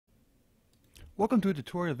Welcome to a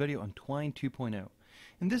tutorial video on Twine 2.0.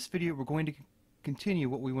 In this video we're going to continue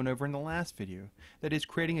what we went over in the last video, that is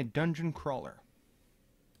creating a dungeon crawler.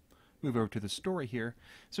 Move over to the story here.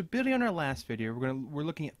 So building on our last video, we're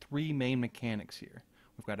looking at three main mechanics here.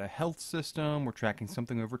 We've got a health system, we're tracking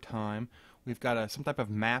something over time, we've got some type of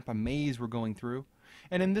map, a maze we're going through,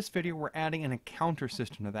 and in this video we're adding an encounter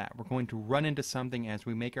system to that. We're going to run into something as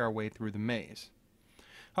we make our way through the maze.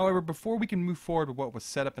 However, before we can move forward with what was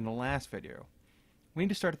set up in the last video, we need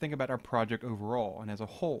to start to think about our project overall and as a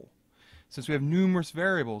whole. Since we have numerous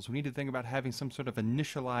variables, we need to think about having some sort of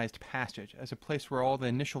initialized passage as a place where all the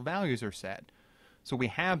initial values are set. So we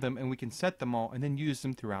have them and we can set them all and then use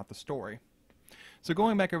them throughout the story. So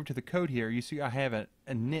going back over to the code here, you see I have a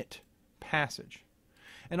init passage.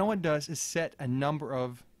 And all it does is set a number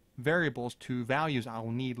of variables to values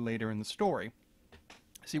I'll need later in the story.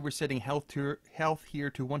 See, we're setting health here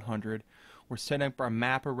to 100. We're setting up our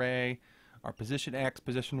map array, our position X,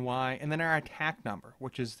 position Y, and then our attack number,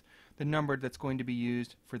 which is the number that's going to be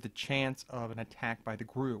used for the chance of an attack by the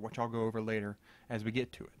GRU, which I'll go over later as we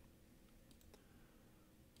get to it.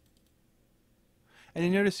 And you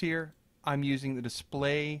notice here I'm using the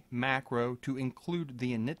display macro to include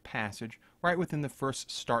the init passage right within the first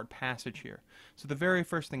start passage here. So the very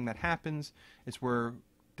first thing that happens is we're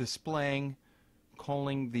displaying,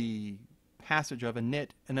 calling the passage of init,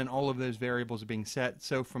 and then all of those variables are being set.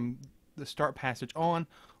 So from the start passage on,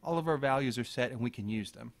 all of our values are set and we can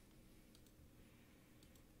use them.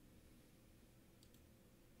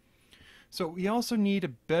 So we also need a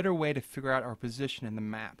better way to figure out our position in the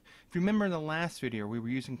map. If you remember in the last video, we were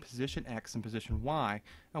using position X and position Y,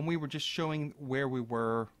 and we were just showing where we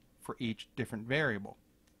were for each different variable.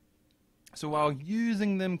 So while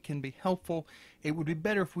using them can be helpful, it would be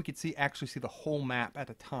better if we could actually see the whole map at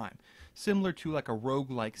a time, similar to like a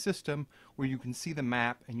roguelike system where you can see the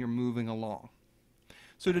map and you're moving along.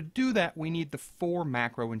 So to do that, we need the for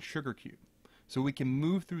macro in SugarCube, so we can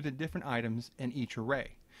move through the different items in each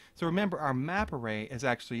array. So remember, our map array is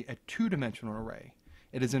actually a two-dimensional array.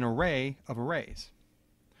 It is an array of arrays.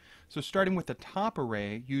 So starting with the top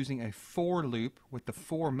array, using a for loop with the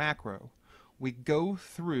for macro, we go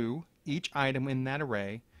through each item in that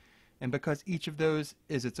array, and because each of those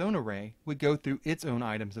is its own array, we go through its own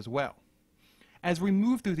items as well. As we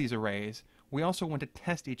move through these arrays, we also want to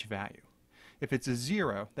test each value. If it's a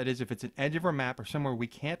 0, that is if it's an edge of our map or somewhere we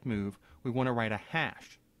can't move, we want to write a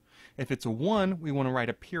hash. If it's a 1, we want to write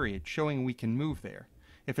a period, showing we can move there.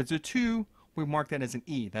 If it's a 2, we mark that as an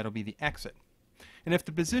E, that'll be the exit. And if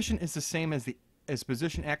the position is the same as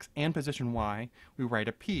position X and position Y, we write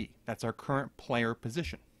a P, that's our current player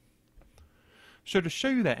position. So to show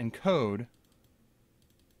you that in code,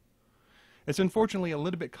 it's unfortunately a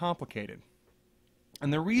little bit complicated.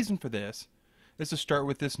 And the reason for this is to start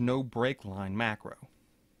with this no break line macro.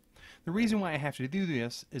 The reason why I have to do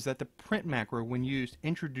this is that the print macro, when used,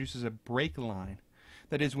 introduces a break line.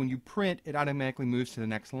 That is, when you print, it automatically moves to the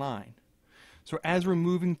next line. So as we're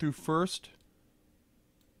moving through first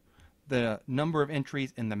the number of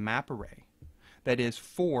entries in the map array, that is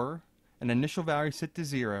for an initial value set to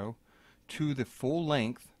 0, to the full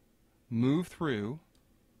length, move through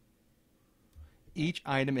each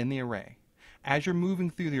item in the array. As you're moving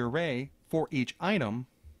through the array, for each item,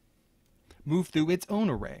 move through its own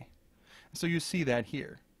array. So you see that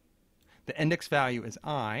here. The index value is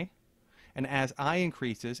I, and as I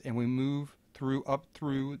increases and we move up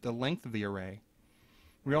through the length of the array,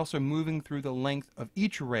 we're also moving through the length of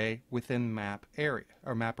each array within map area,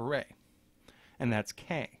 or map array. And that's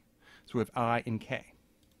K. So we have I and K.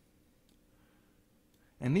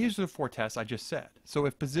 And these are the four tests I just said. So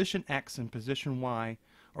if position X and position Y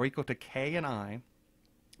are equal to K and I,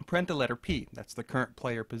 print the letter P. That's the current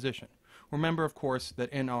player position. Remember, of course,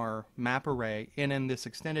 that in our map array and in this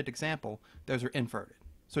extended example, those are inverted.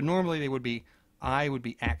 So normally they would be I would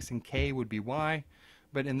be X and K would be Y,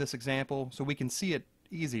 but in this example, so we can see it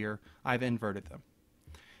easier, I've inverted them.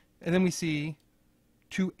 And then we see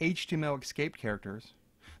two HTML escape characters.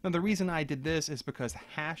 Now the reason I did this is because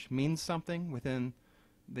hash means something within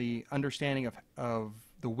the understanding of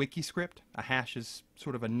the wiki script. A hash is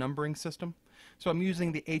sort of a numbering system. So I'm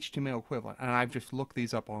using the HTML equivalent, and I've just looked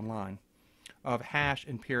these up online, of hash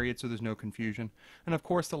and period, so there's no confusion. And of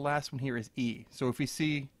course the last one here is E. So if we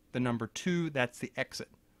see the number 2, that's the exit.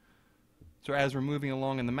 So as we're moving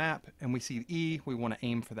along in the map and we see E, we want to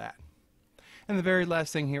aim for that. And the very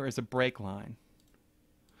last thing here is a break line.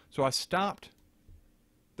 So I stopped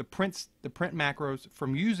the print macros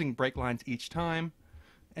from using break lines each time,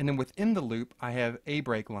 and then within the loop I have a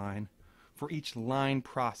break line for each line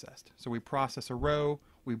processed. So we process a row,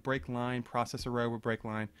 we break line, process a row, we break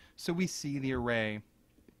line, so we see the array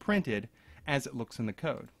printed as it looks in the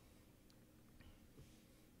code.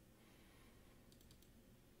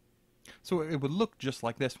 So it would look just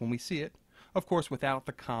like this when we see it, of course without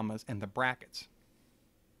the commas and the brackets.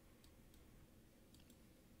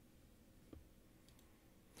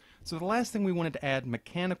 So the last thing we wanted to add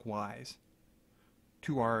mechanic-wise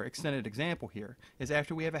to our extended example here is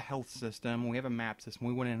after we have a health system, we have a map system,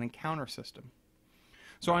 we want an encounter system.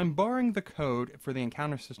 So I'm borrowing the code for the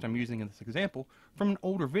encounter system using in this example from an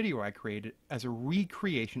older video I created as a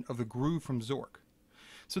recreation of the groove from Zork.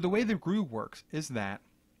 So the way the groove works is that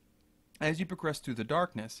as you progress through the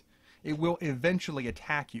darkness, it will eventually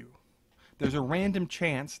attack you. There's a random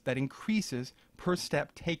chance that increases per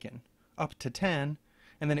step taken up to 10,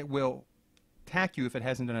 and then it will attack you if it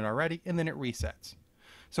hasn't done it already, and then it resets.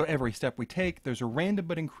 So every step we take, there's a random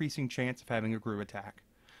but increasing chance of having a groove attack.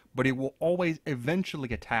 But it will always eventually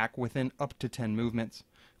attack within up to 10 movements.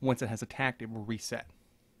 Once it has attacked, it will reset.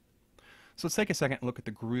 So let's take a second and look at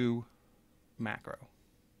the GRU macro.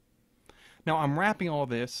 Now I'm wrapping all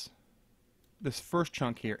this first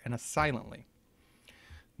chunk here in a silently.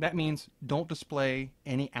 That means don't display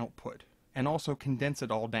any output and also condense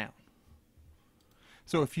it all down.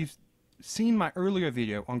 So if you've seen my earlier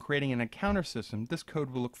video on creating an encounter system, this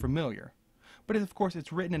code will look familiar. But of course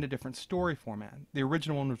it's written in a different story format. The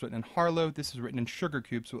original one was written in Harlow, this is written in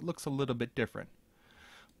SugarCube, so it looks a little bit different.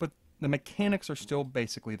 But the mechanics are still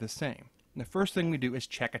basically the same. The first thing we do is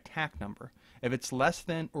check attack number. If it's less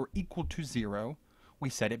than or equal to 0, we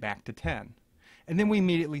set it back to 10. And then we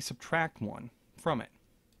immediately subtract 1 from it.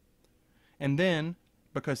 And then,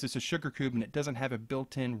 because this is SugarCube and it doesn't have a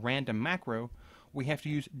built-in random macro, we have to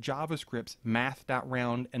use JavaScript's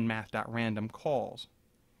math.round and math.random calls.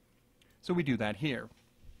 So we do that here.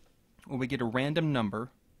 When we get a random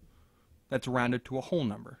number that's rounded to a whole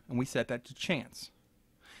number, and we set that to chance.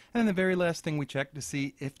 And then the very last thing we check to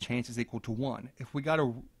see if chance is equal to 1. If we got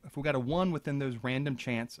a 1 within those random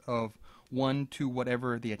chance of 1 to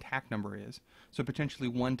whatever the attack number is, so potentially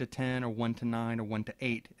 1 to 10 or 1 to 9 or 1 to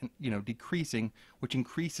 8, and, decreasing, which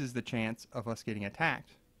increases the chance of us getting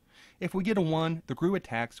attacked. If we get a 1, the GRU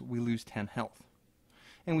attacks, we lose 10 health.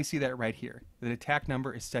 And we see that right here. The attack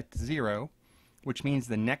number is set to 0, which means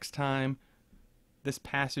the next time this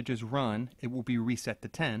passage is run, it will be reset to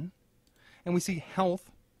 10. And we see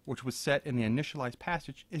health, which was set in the initialized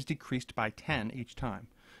passage, is decreased by 10 each time.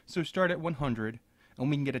 So start at 100, and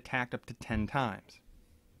we can get attacked up to 10 times.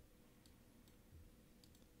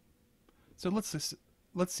 So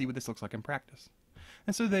let's see what this looks like in practice.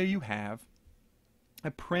 And so there you have a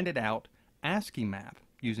printed out ASCII map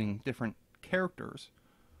using different characters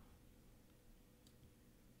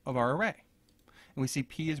of our array. And we see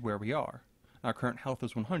P is where we are. Our current health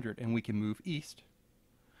is 100, and we can move east.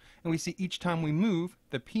 And we see each time we move,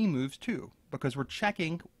 the P moves too, because we're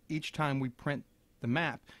checking each time we print the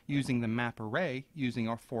map using the map array, using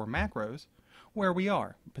our 4 macros, where we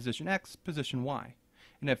are, position X, position Y.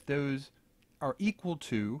 And if those are equal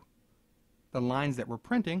to the lines that we're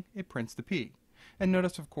printing, it prints the P. And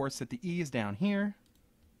notice, of course, that the E is down here.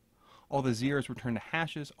 All the zeros return to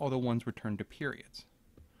hashes, all the ones return to periods.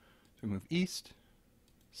 So we move east,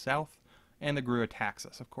 south, and the GRU attacks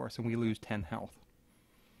us, of course, and we lose 10 health.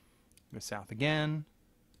 Go south again,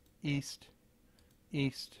 east,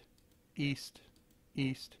 east, east,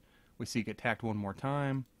 east. We see it get attacked one more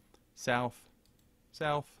time. South,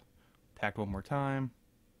 south, attacked one more time.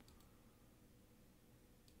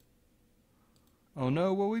 Oh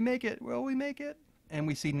no, will we make it? Will we make it? And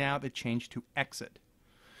we see now the change to exit.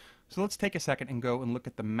 So let's take a second and go and look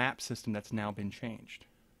at the map system that's now been changed.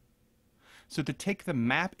 So to take the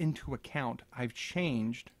map into account, I've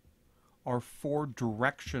changed our 4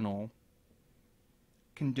 directional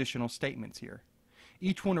conditional statements here.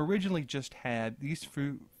 Each one originally just had these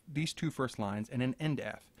 2 first lines and an end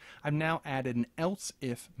if. I've now added an else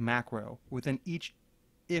if macro within each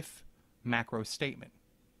if macro statement,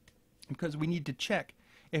 because we need to check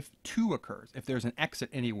if 2 occurs, if there's an exit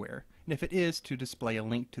anywhere, and if it is, to display a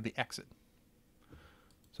link to the exit.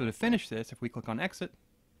 So to finish this, if we click on exit,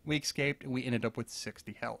 we escaped and we ended up with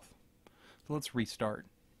 60 health. So let's restart.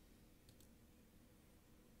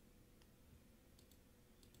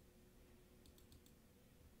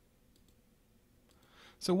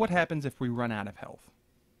 So what happens if we run out of health?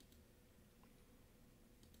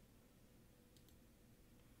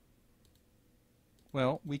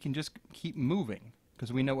 Well, we can just keep moving,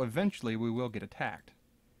 because we know eventually we will get attacked.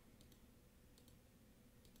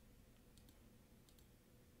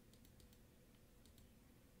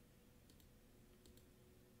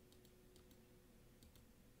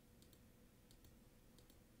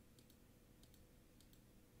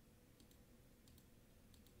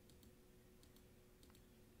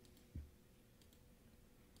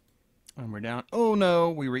 And we're down. Oh no,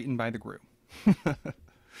 we were eaten by the grue.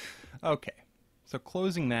 Okay, so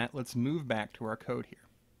closing that, let's move back to our code here.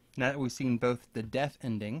 Now that we've seen both the death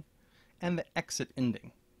ending and the exit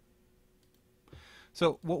ending.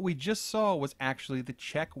 So what we just saw was actually the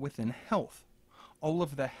check within health. All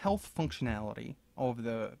of the health functionality, all of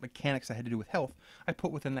the mechanics that had to do with health, I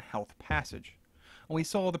put within the health passage. And we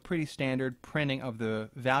saw the pretty standard printing of the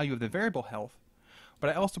value of the variable health, but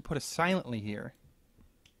I also put a silently here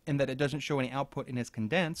in that it doesn't show any output and is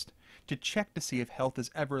condensed to check to see if health is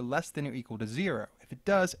ever less than or equal to 0. If it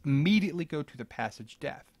does, immediately go to the passage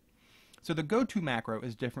death. So the goto macro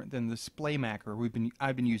is different than the display macro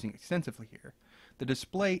I've been using extensively here. The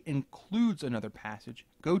display includes another passage.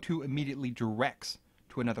 Goto immediately directs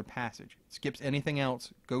to another passage. It skips anything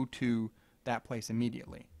else, go to that place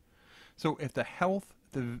immediately. So if the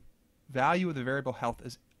value of the variable health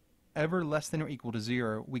is ever less than or equal to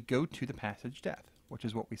 0, we go to the passage death, which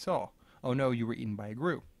is what we saw. Oh no, you were eaten by a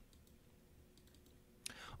grue.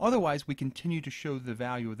 Otherwise, we continue to show the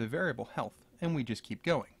value of the variable health, and we just keep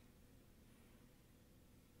going.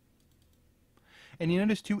 And you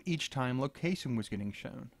notice too, each time location was getting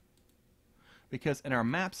shown. Because in our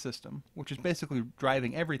map system, which is basically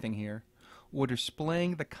driving everything here, we're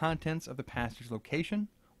displaying the contents of the passage location,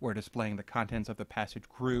 we're displaying the contents of the passage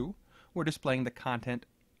grue, we're displaying the content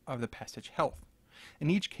of the passage health.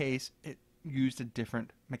 In each case, it used a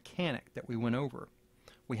different mechanic that we went over.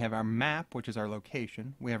 We have our map, which is our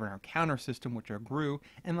location, we have our counter system, which are grue,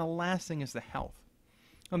 and the last thing is the health.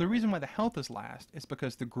 Now the reason why the health is last is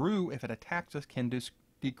because the grue, if it attacks us, can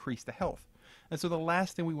decrease the health. And so the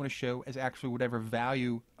last thing we want to show is actually whatever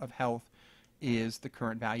value of health is the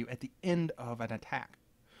current value at the end of an attack.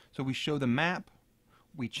 So we show the map,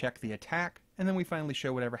 we check the attack, and then we finally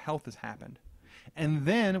show whatever health has happened. And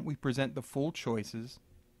then we present the full choices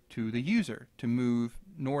to the user to move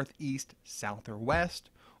north, east, south, or west,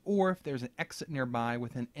 or if there's an exit nearby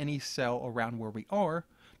within any cell around where we are,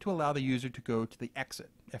 to allow the user to go to the exit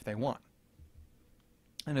if they want.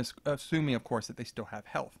 And assuming, of course, that they still have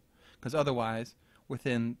health, because otherwise,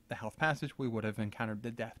 within the health passage, we would have encountered the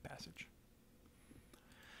death passage.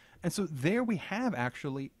 And so there we have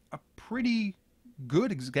actually a pretty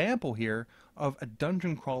good example here of a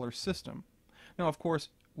dungeon crawler system. Now, of course,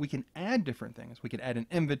 we can add different things. We could add an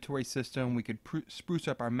inventory system, we could spruce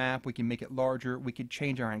up our map, we can make it larger, we could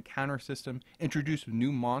change our encounter system, introduce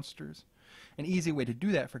new monsters. An easy way to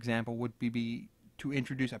do that, for example, would be to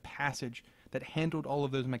introduce a passage that handled all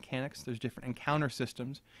of those mechanics, those different encounter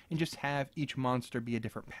systems, and just have each monster be a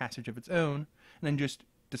different passage of its own, and then just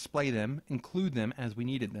display them, include them as we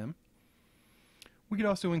needed them. We could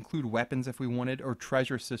also include weapons if we wanted, or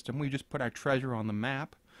treasure system. We just put our treasure on the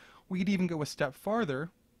map. We could even go a step farther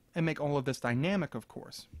and make all of this dynamic, of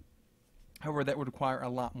course. However, that would require a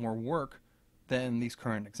lot more work than these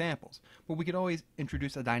current examples. But we could always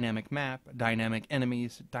introduce a dynamic map, dynamic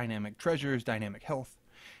enemies, dynamic treasures, dynamic health,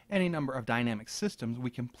 any number of dynamic systems we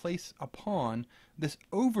can place upon this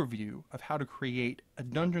overview of how to create a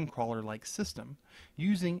dungeon crawler-like system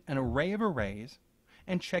using an array of arrays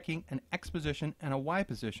and checking an X position and a Y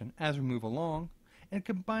position as we move along, and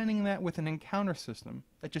combining that with an encounter system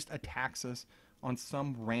that just attacks us on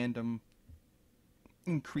some random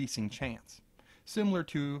increasing chance. Similar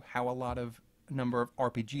to how a number of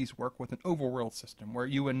RPGs work with an overworld system, where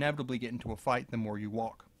you inevitably get into a fight the more you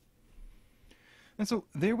walk. And so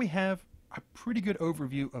there we have a pretty good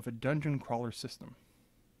overview of a dungeon crawler system.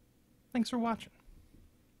 Thanks for watching.